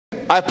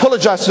I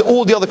apologize to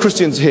all the other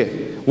Christians here.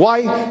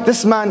 Why?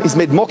 This man has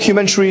made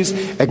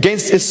mockumentaries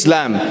against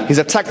Islam. He's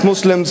attacked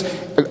Muslims,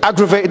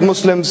 aggravated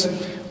Muslims.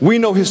 We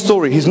know his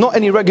story. He's not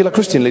any regular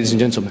Christian, ladies and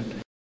gentlemen.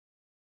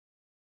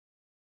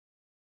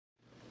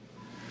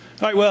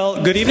 All right, well,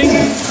 good evening.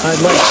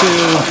 I'd like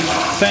to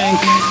thank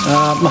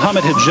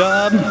Mohammed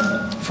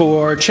Hijab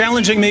for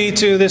challenging me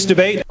to this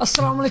debate.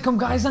 Assalamu alaikum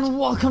guys, and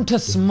welcome to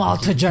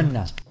Smart to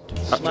Jannah.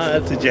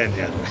 Smart to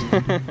Jannah.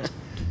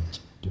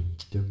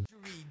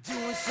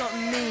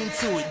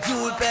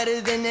 Do it better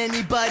than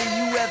anybody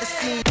you ever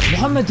seen.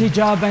 Mohammed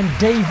Hijab and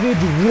David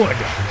Wood.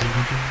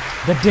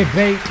 The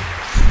debate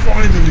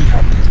finally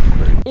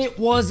happened. It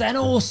was an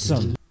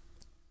awesome.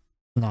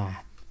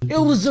 It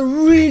was a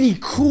really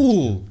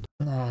cool.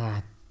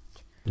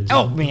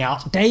 Help me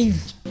out,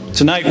 Dave.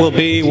 Tonight will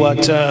be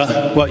what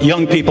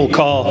young people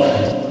call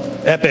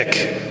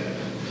epic.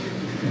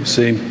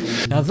 See.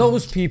 Now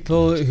those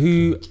people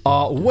who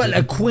are well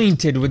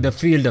acquainted with the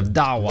field of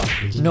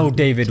da'wah know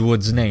David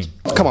Wood's name.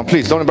 Come on,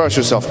 please, don't embarrass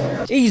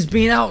yourself. He's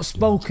been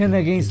outspoken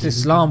against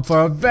Islam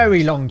for a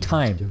very long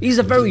time. He's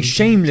a very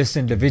shameless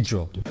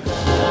individual.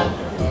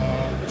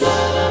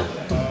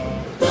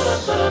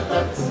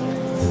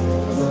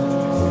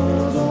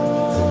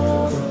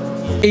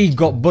 He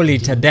got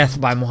bullied to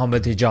death by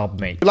Mohammed Hijab,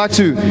 mate. If you like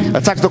to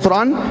attack the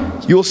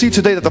Quran, you will see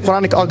today that the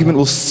Quranic argument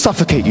will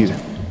suffocate you.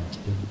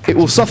 It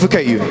will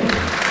suffocate you.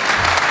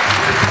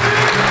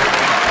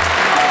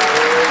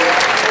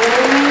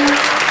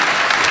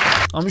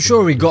 I'm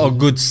sure we got a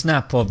good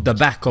snap of the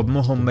back of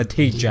Mohammed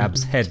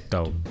Hijab's head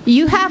though.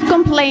 You have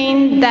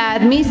complained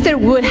that Mr.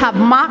 Wood have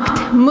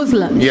mocked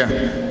Muslims. Yeah.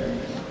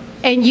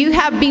 And you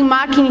have been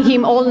mocking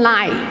him all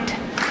night.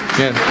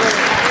 Yeah.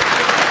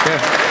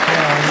 Yeah.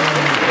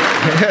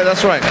 Yeah,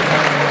 that's right.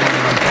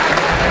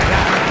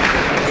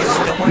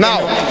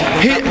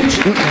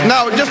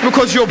 Now, just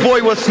because your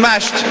boy was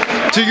smashed,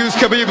 to use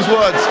Khabib's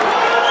words,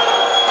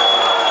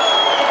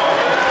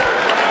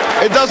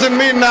 it doesn't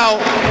mean now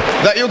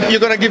that you're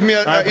going to give me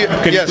a...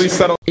 Can you please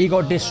settle? He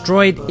got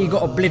destroyed, he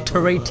got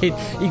obliterated,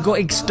 he got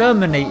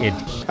exterminated.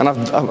 And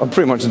I'm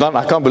pretty much done.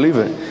 I can't believe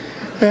it.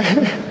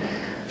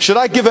 Should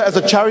I give it as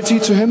a charity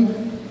to him?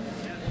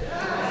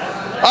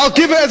 I'll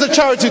give it as a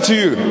charity to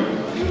you.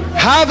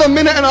 Have a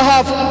minute and a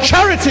half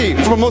charity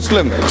from a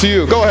Muslim to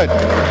you. Go ahead.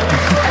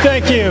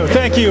 Thank you,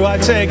 thank you.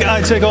 I'd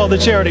take all the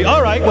charity.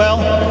 All right,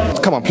 well.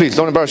 Come on, please,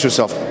 don't embarrass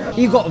yourself.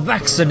 He got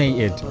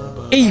vaccinated.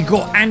 He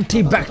got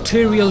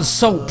antibacterial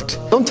soaped.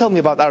 Don't tell me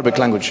about Arabic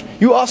language.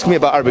 You ask me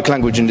about Arabic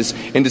language in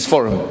this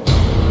forum.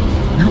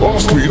 You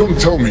ask me, you don't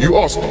tell me, you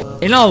ask.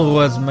 In other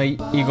words,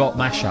 mate, he got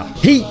mashed.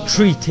 Heat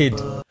treated.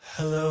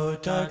 Hello,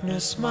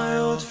 darkness, my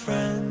old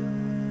friend.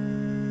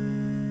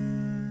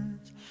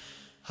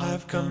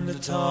 I've come to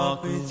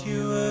talk with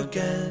you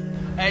again.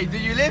 Hey, do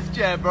you lift,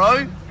 yeah,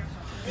 bro?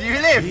 Do you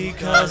lift?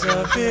 Because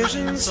a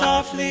vision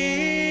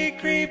softly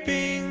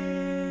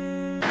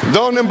creeping.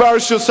 Don't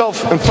embarrass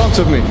yourself in front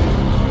of me.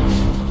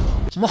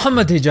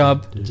 Mohammed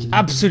Hijab,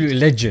 absolute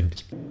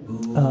legend.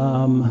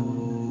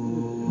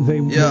 They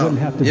wouldn't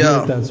have to deal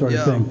with that sort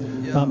of thing.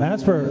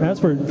 As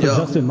for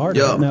Justin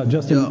Martyr, now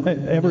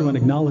everyone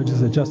acknowledges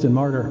that Justin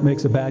Martyr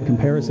makes a bad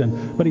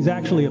comparison, but he's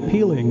actually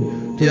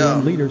appealing to the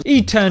leaders.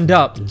 He turned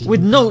up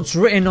with notes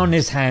written on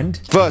his hand.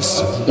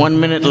 Verse. 1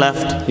 minute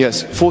left.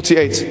 Yes,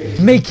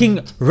 48.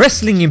 Making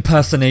wrestling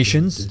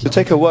impersonations. To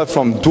take a word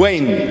from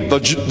Dwayne,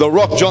 the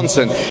Rock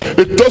Johnson.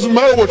 It doesn't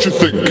matter what you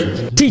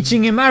think.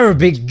 Teaching him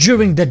Arabic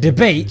during the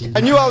debate.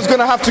 I knew I was going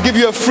to have to give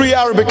you a free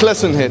Arabic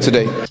lesson here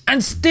today.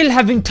 And still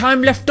having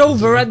time left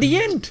over at the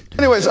end.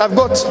 Anyways, I've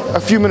got a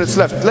few minutes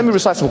left. Let me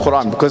recite some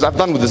Quran because I've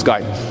done with this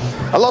guy.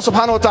 Allah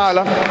subhanahu wa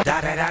ta'ala.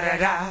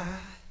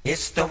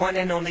 It's the one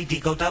and only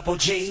Digo Double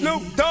G.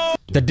 Snoop Dogg.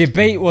 The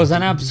debate was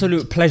an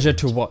absolute pleasure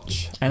to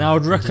watch, and I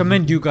would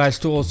recommend you guys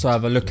to also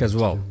have a look as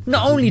well.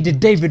 Not only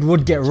did David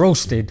Wood get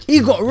roasted, he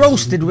got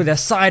roasted with a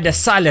side of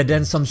salad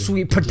and some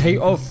sweet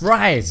potato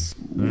fries.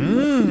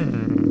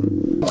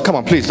 Come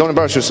on, please, don't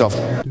embarrass yourself.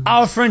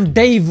 Our friend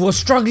Dave was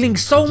struggling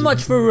so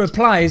much for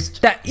replies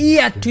that he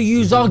had to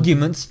use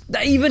arguments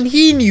that even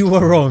he knew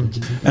were wrong.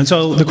 And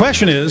so the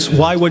question is,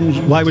 why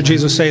would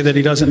Jesus say that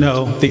he doesn't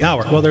know the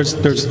hour? Well,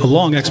 there's a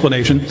long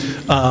explanation,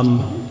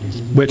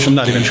 which I'm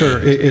not even sure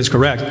is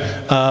correct.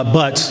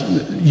 But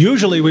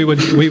usually we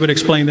would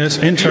explain this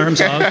in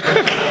terms of.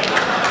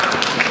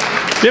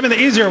 Give me the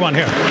easier one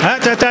here.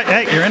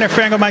 Hey, you're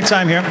interfering with my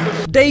time here.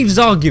 Dave's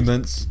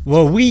arguments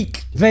were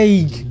weak,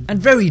 vague, and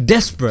very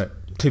desperate,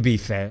 to be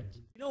fair.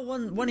 You know,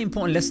 one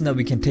important lesson that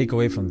we can take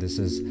away from this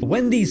is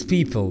when these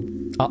people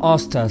are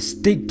asked to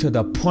stick to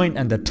the point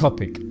and the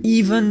topic,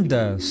 even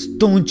the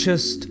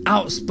staunchest,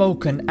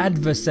 outspoken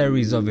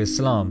adversaries of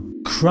Islam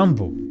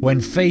crumble when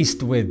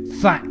faced with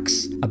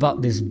facts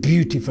about this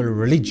beautiful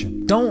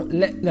religion. Don't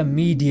let the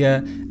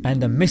media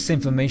and the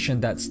misinformation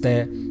that's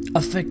there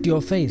affect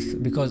your faith,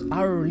 because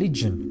our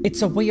religion,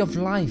 it's a way of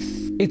life.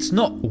 It's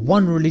not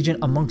one religion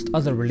amongst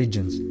other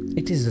religions.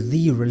 It is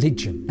the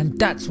religion, and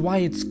that's why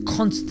it's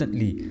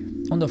constantly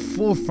on the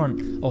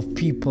forefront of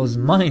people's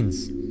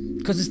minds.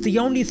 because it's the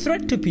only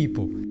threat to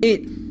people.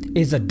 It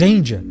is a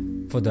danger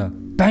for the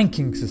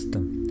banking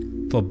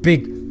system, for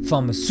big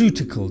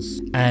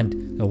pharmaceuticals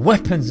and the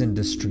weapons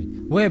industry.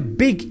 We're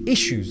big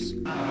issues.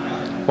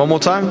 One more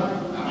time.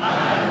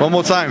 One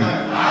more time.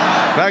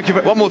 Thank you.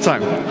 One more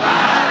time.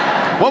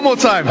 One more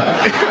time.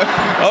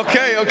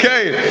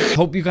 Okay.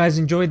 Hope you guys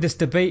enjoyed this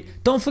debate.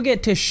 Don't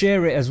forget to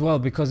share it as well,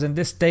 because in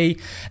this day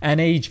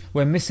and age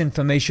where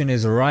misinformation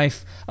is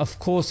rife, of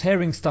course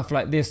hearing stuff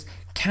like this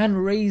can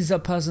raise a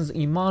person's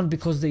iman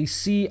because they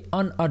see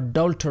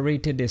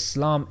unadulterated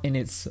Islam in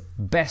its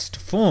best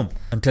form.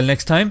 Until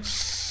next time,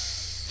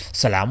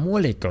 Assalamu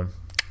alaikum.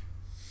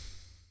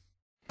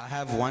 I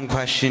have one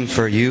question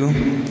for you.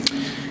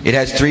 It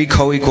has 3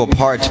 co-equal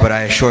parts, but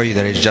I assure you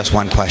that it's just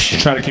one question.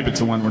 Try to keep it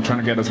to 1. We're trying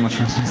to get as much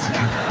as we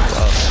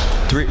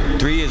can.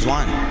 3 is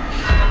 1.